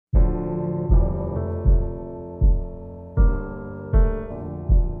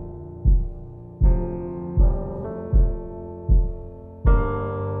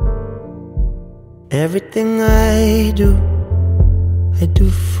Everything I do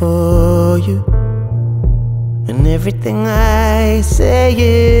for you, and everything I say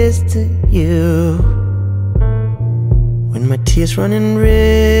is to you. When my tears run in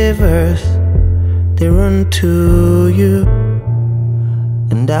rivers, they run to you.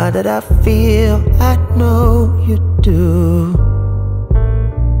 And all that I feel, I know you do.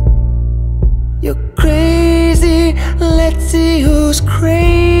 You're crazy, let's see who's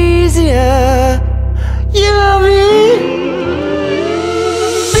crazier. You or me?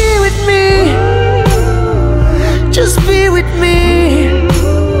 Be with me, just be with me,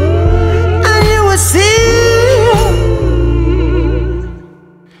 and you will see.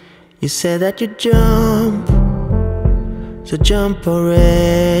 You said that you'd jump, so jump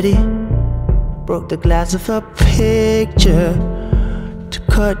already. Broke the glass of a picture to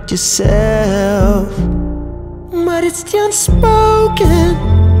cut yourself, but it's the unspoken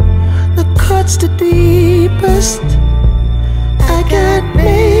that cuts the deepest. I can't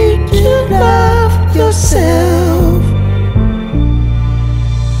make you love yourself.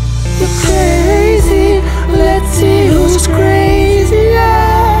 You're crazy, let's see who's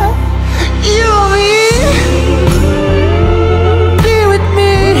crazier. You or me? Be with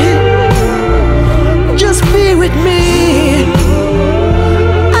me, just be with me,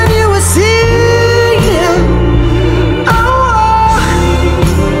 and you will see. Oh,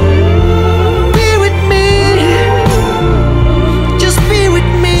 be with me, just be with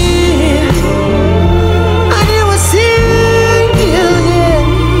me, and you will see.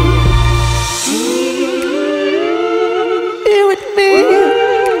 Be with me,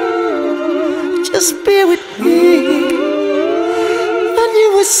 just be with me, and you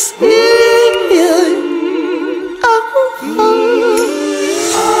will see.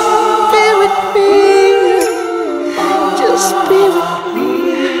 Be with me, just be with me,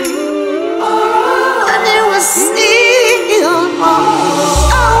 and you will see.